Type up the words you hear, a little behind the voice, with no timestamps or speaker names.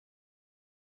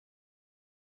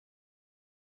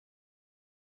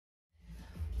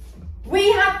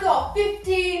We have got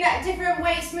 15 different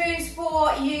weights moves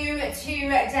for you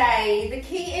today. The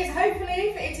key is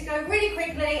hopefully for it to go really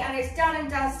quickly and it's done and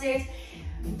dusted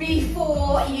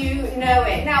before you know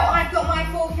it. Now I've got my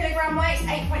 4 kilogram weights,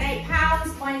 8.8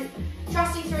 pounds. My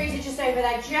trusty 3s are just over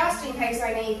there just in case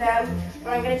I need them.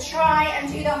 But I'm going to try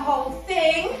and do the whole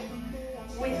thing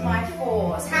with my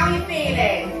 4s. How are you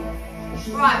feeling?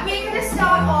 Right, we're going to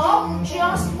start off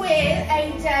just with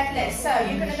a deadlift. So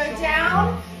you're going to go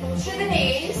down to the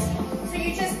knees. So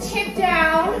you just tip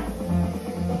down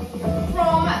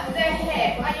from the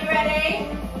hip. Are you ready?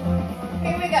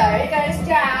 Here we go. It goes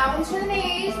down to the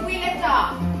knees. We lift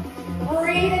up.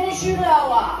 Breathe in as you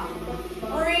lower.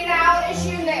 Breathe out as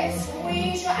you lift.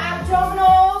 Squeeze your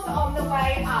abdominals on the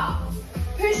way up.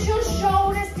 Push your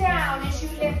shoulders down as you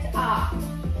lift up.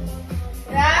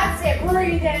 That's it.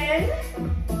 Breathe in.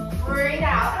 Breathe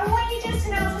out. I want you just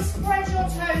now to spread your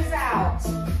toes out.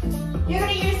 You're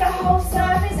going to use the whole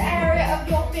surface area of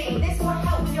your feet. This will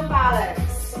help with your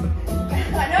balance.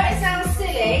 I know it sounds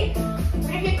silly,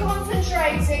 but if you're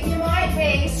concentrating, you might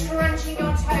be scrunching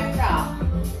your toes up.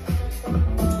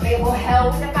 It will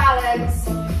help with the balance.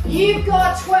 You've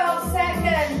got 12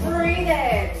 seconds. Breathe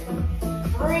in.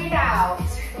 Breathe out.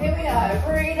 Here we go.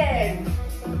 Breathe in.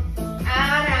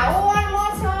 And out. One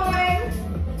more time.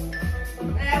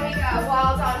 There we go.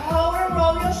 Well done. Hold and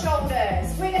roll your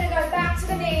shoulders. We're going to go back to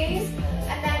the knees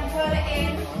and then pull it in,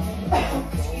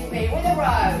 excuse me, with a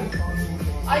row.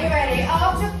 Are you ready?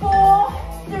 After 4,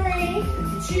 3,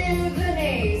 to the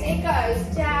knees. It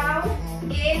goes down,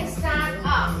 in, stand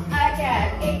up. Again.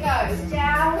 It goes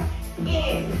down,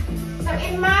 in. So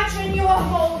imagine you are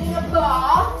holding a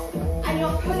bar and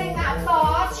you're pulling that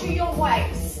bar to your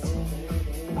waist.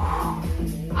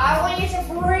 I want you to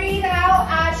breathe out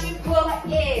as you pull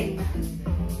in.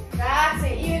 That's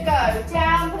it. You go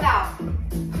down, pull out.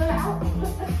 Pull out.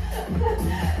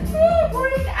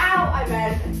 Breathe out, I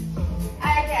meant.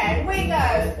 Again, we go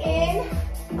in,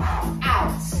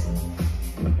 out.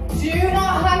 Do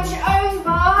not hunch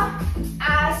over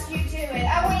as you do it.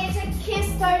 I want you to kiss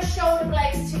those shoulder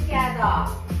blades together.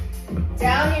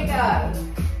 Down you go.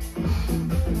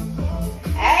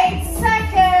 8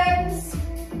 seconds.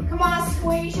 Come on,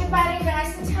 squeeze your belly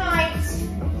nice and tight.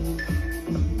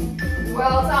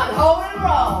 Well done. Hold and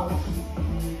roll.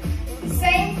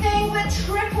 Same thing with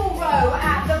triple row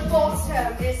at the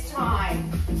bottom this time.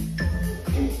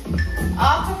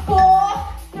 After 4,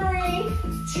 3,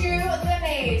 to the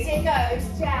knees. It goes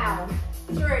down.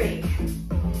 3,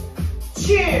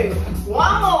 2.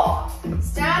 One more.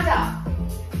 Stand up.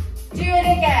 Do it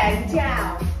again.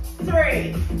 Down.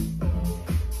 3,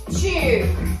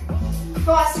 2.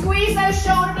 Go on, squeeze those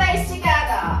shoulder blades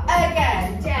together.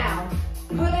 Again, down.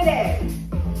 Pull it in.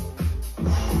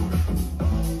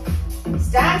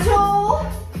 Stand tall.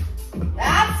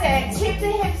 That's it. Tip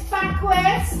the hips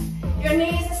backwards. Your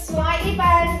knees are slightly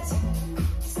bent.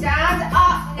 Stand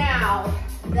up now.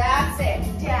 That's it.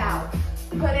 Down.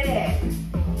 Put it in.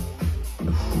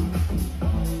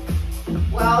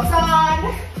 Well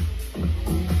done.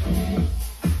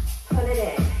 Put it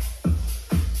in.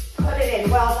 Put it in.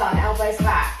 Well done. Elbows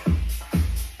back.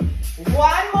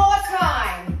 One more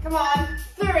time. Come on.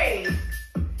 3,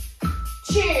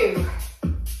 2,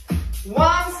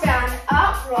 1. Stand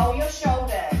up. Roll your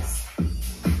shoulders.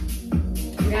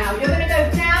 Now you're going to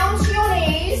go down to your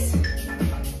knees.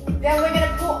 Then we're going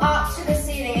to pull up to the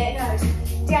ceiling. It goes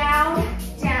down,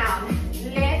 down,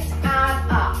 lift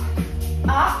and up.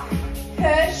 Up,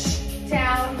 push,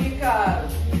 down you go.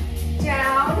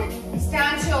 Down,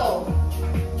 stand tall.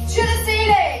 To the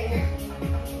ceiling.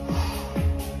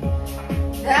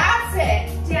 That's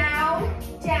it. Down,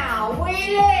 down. We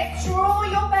lift. Draw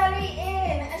your belly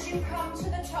in as you come to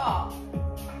the top.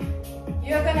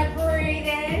 You're going to breathe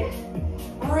in.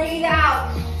 Breathe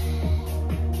out.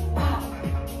 Up.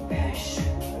 Push.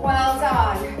 Well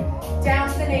done. Down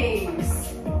to the knees.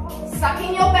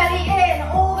 Sucking your belly in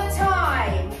all the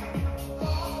time.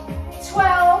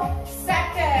 12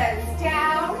 seconds.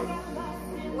 Down.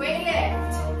 We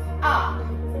lift. Up.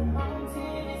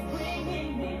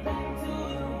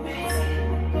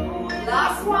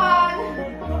 Last one.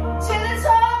 To the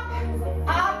top.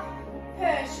 Up.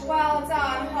 Push. Well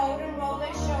done. Hold and roll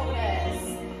those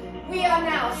shoulders. We are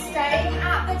now staying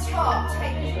at the top.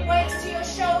 Take your weights to your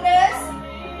shoulders.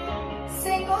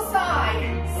 Single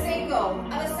side. Single.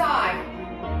 Other side.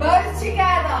 Both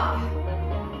together.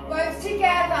 Both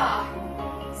together.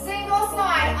 Single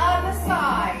side. Other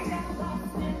side.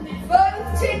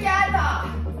 Both together.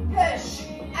 Push.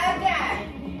 Again.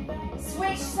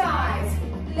 Switch sides.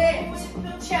 Lift.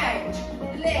 Change.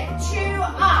 Lift. 2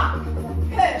 up.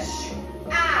 Push.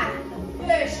 And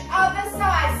push. Other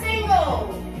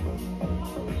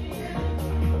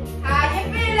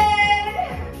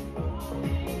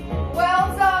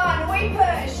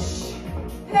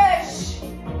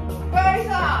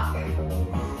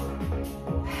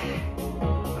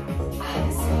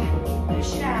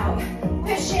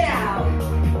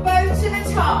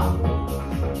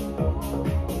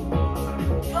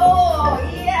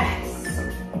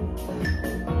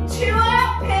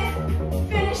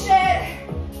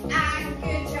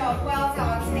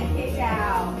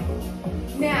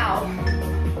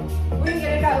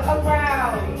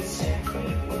around.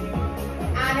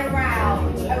 And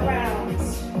around, around.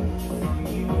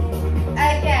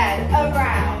 Again,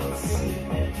 around.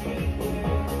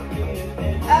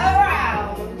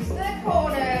 Around the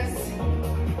corners.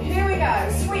 Here we go,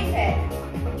 sweep it.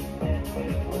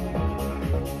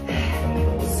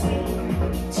 Sweep,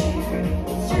 2,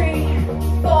 3,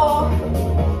 4.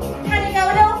 Can you go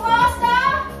a little faster?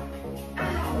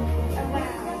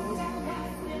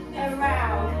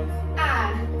 Around,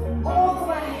 and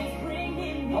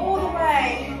all the way,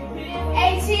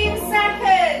 18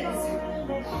 seconds.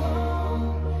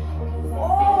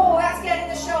 Oh, that's getting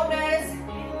the shoulders.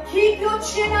 Keep your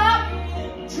chin up,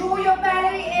 draw your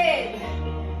belly in.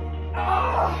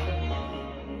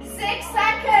 6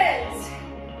 seconds.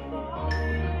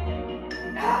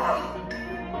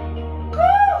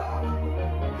 God,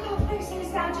 please slow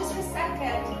down just for a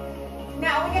second.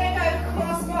 Now we're going to go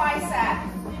cross bicep.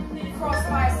 Cross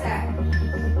bicep.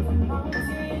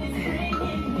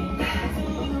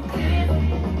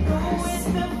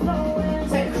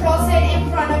 So cross it in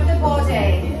front of the body.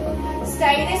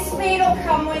 Stay this speed or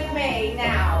come with me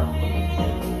now.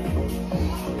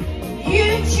 You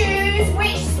choose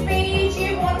which speed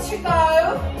you want to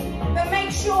go, but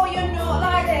make sure you're not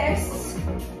like this.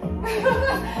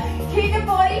 Keep the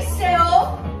body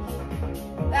still.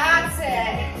 That's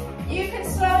it. You can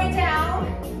slow it down.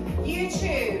 You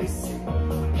choose.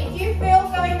 If you feel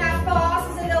going that fast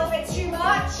is a little bit too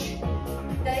much,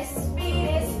 the speed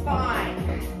is fine.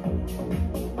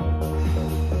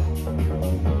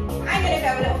 I'm going to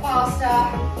go a little faster.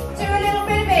 Do a little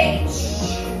bit of each.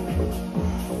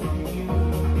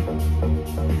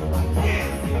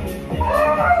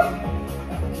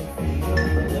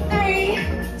 3,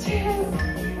 2,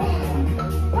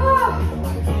 1.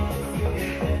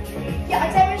 Yeah, I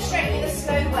demonstrate you the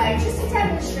slow way, just to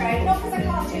demonstrate, not because I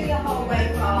can't do the whole way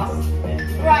fast.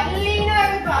 Right, lean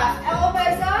over,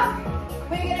 elbows up.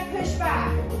 We're going to push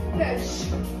back, push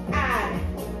and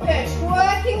push,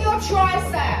 working your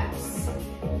triceps.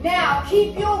 Now,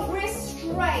 keep your wrist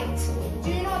straight.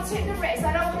 Do not tip the wrist.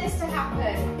 I don't want this to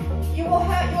happen. You will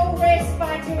hurt your wrist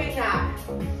by doing that.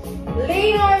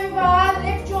 Lean over,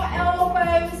 lift your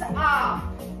elbows up.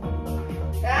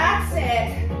 That's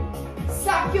it.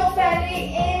 Suck your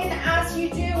belly in as you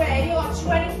do it. You've got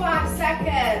 25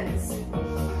 seconds.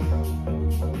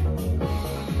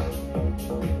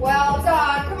 Well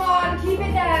done. Come on, keep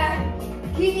it there.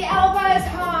 Keep the elbows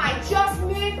high. Just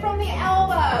move from the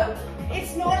elbow.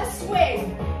 It's not a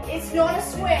swing. It's not a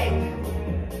swing.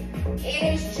 It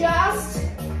is just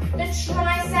the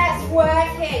triceps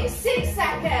working. 6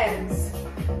 seconds.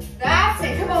 That's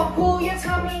it. Come on, pull your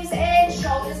tummies in,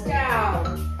 shoulders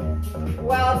down.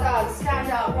 Well done.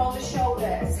 Stand up, roll the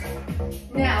shoulders.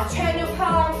 Now, turn your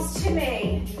palms to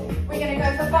me. We're going to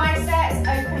go for biceps,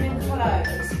 open and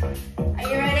close. Are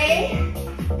you ready?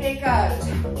 Here it goes.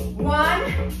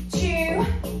 1, 2,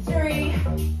 3,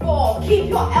 4. Keep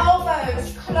your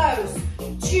elbows close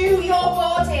to your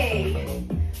body.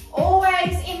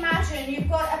 Always imagine you've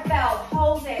got a belt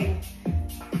holding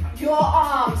your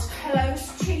arms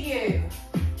close to you.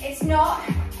 It's not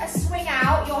a swing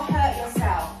out, you'll hurt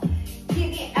yourself.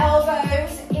 Keep the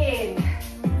elbows in.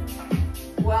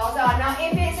 Well done. Now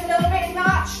if it's a little bit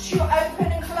much to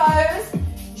open and close,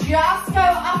 just go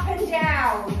up and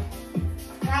down.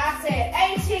 That's it.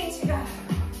 18 to go.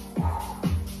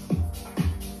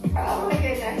 Oh my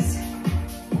goodness.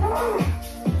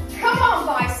 Come on,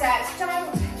 biceps.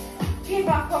 Don't give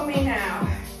up on me now.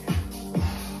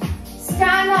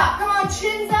 Stand up. Come on,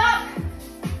 chins up.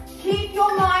 Keep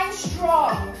your mind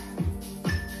strong.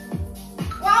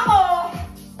 One more.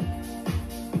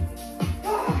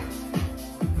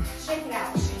 Shake it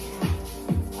out.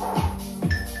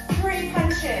 3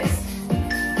 punches.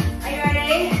 Are you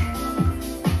ready?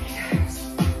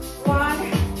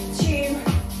 1, 2,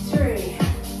 3.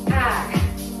 And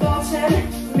bottom,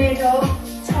 middle,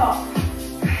 top.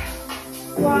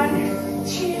 1,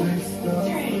 2,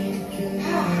 3.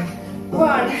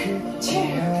 1, 2,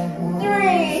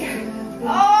 3.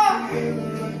 Oh!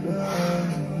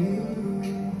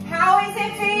 How is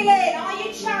it feeling? Are you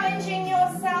challenging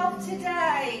yourself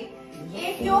today?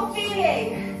 If you're feeling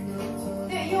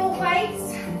that your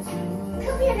weights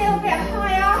could be a little bit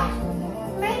higher,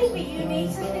 maybe you need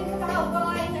to think about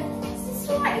buying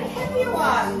some slightly heavier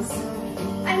ones.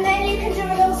 And then you can do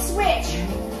a little switch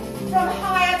from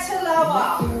higher to lower.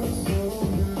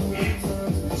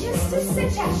 Just a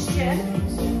suggestion.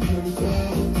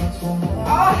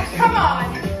 Oh, come on.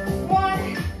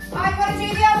 1. I've got to do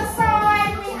the other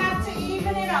side. We have to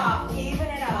even it up. Even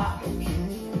it up.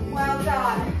 Well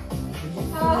done.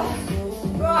 Oh,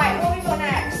 right, what we got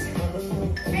next?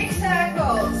 15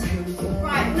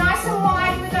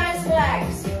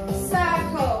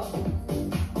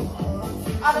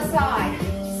 other side.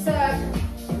 So,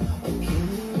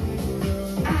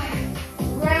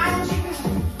 round you go.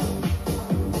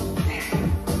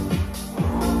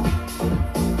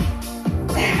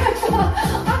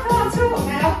 I can't talk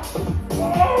now.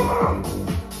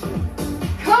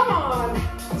 Come on.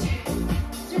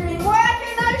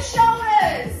 Working those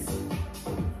shoulders.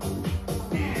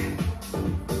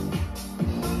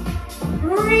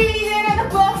 Breathe in at the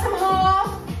bottom half.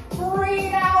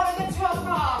 Breathe out at the top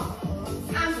half.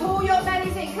 And pull your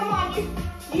bellies in. Come on,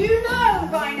 you know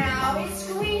by now it's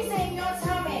squeezing your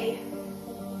tummy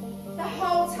the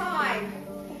whole time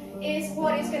is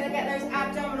what is going to get those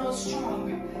abdominals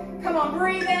strong. Come on,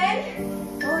 breathe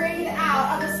in, breathe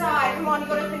out, other side. Come on, you've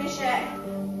got to finish it.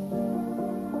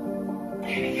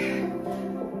 There we go.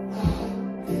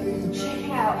 Shake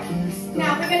it out.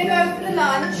 Now we're going to go for the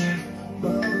lunge.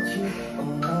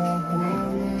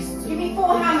 Give me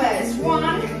 4 hammers.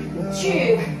 1,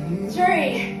 2,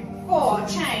 3, 4.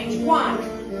 Change. 1,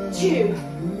 2,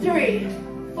 3,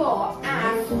 4.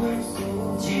 And 1,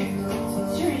 2,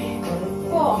 3,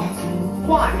 4.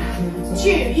 1, 2.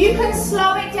 You can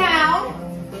slow it down.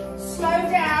 Slow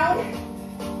down.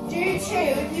 Do 2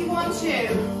 if you want to.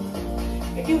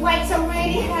 If your weights are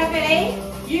really heavy,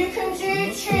 you can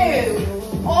do 2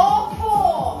 or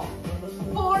 4.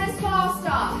 4 is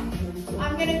faster.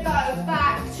 I'm going to go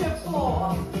back to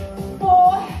 4.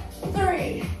 4,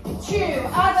 3, 2.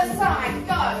 Other side.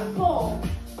 Go. 4,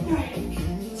 3,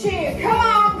 2. Come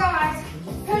on, guys.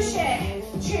 Push it.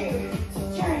 2,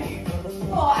 3,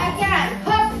 4. Again.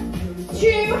 Up.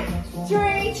 2,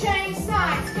 3. Change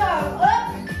sides. Go. Up.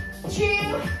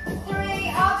 2,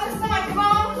 3. Other side. Come on.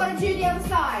 Got to do the other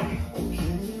side.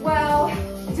 Well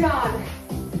done.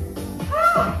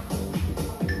 Ah.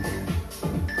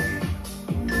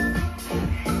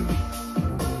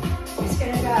 It's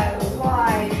going to go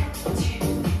wide. 2,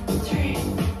 3.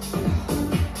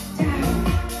 Down.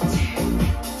 2,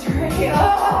 3.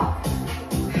 Oh.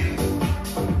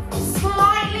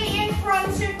 Slightly in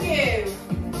front of you.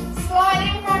 Slightly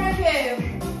in front of you.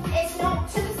 It's not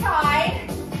to the side.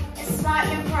 It's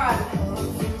slightly in front.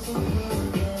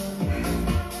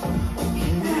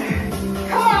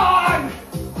 Come on!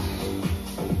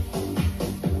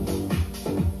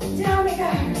 Down it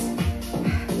goes.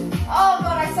 Oh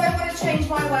God, I so want to change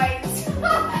my weights.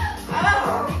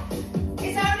 Oh,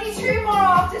 it's only 2 more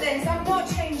after this. I'm not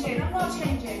changing.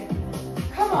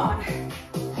 Come on.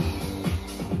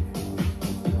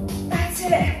 That's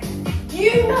it.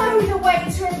 You know the way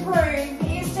to improve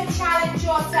is to challenge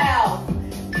yourself.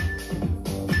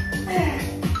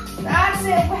 That's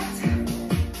it. Well done.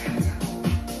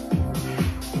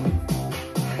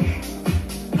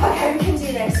 Okay, we can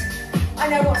do this. I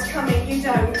know what's coming, you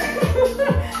don't.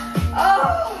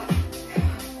 Oh.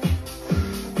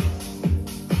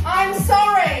 I'm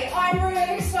sorry. I'm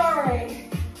really sorry.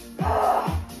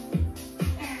 Oh.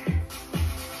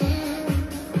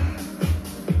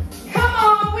 Come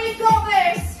on, we've got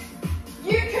this.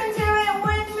 You can do it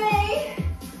with me.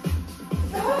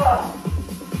 Oh.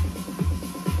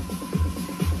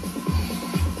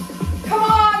 Come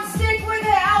on, stick with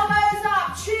it. Elbows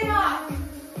up, chin up.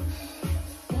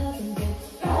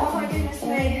 Oh my goodness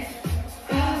me.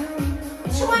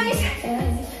 20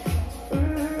 seconds.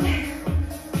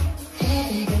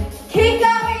 Keep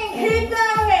going, keep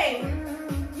going.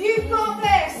 You've got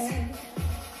this.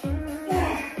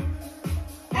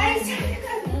 8 seconds.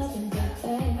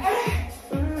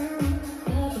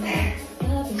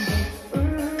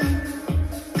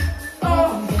 Oh,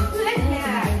 lift me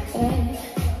out.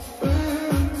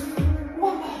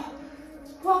 One more.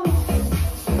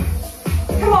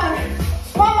 Come on.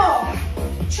 One more.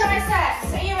 Triceps.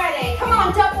 Are you ready? Come on,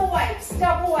 double weights.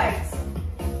 Double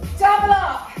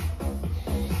up.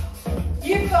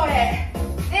 You've got it.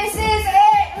 This is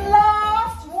it.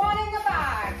 Last one in the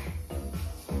bag.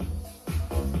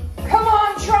 Come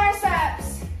on, triceps.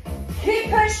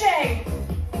 Keep pushing.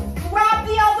 Grab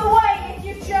the other weight if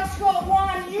you've just got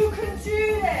one. You can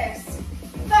do this.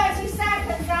 30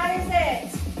 seconds, that is it.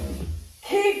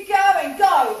 Keep going.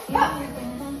 Go. Up.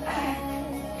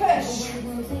 Push.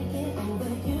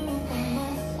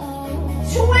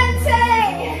 20.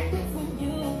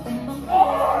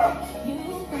 Oh.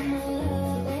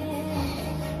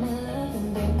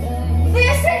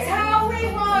 This is how we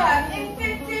work in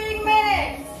 15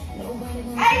 minutes.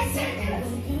 8 seconds.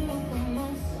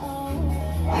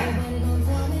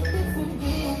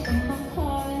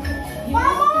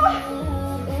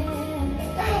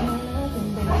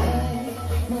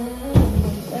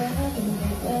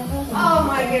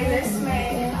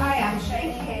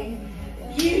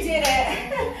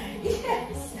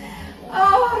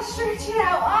 Stretch it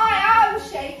out. I am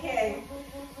shaking.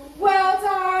 Well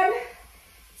done.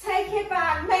 Take it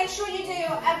back. Make sure you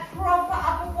do a proper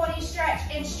upper body stretch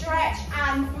in stretch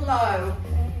and flow.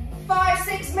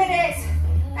 5-6 minutes.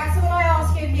 That's all I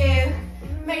ask of you.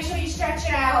 Make sure you stretch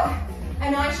it out.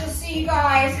 And I shall see you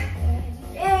guys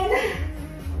in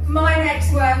my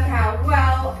next workout.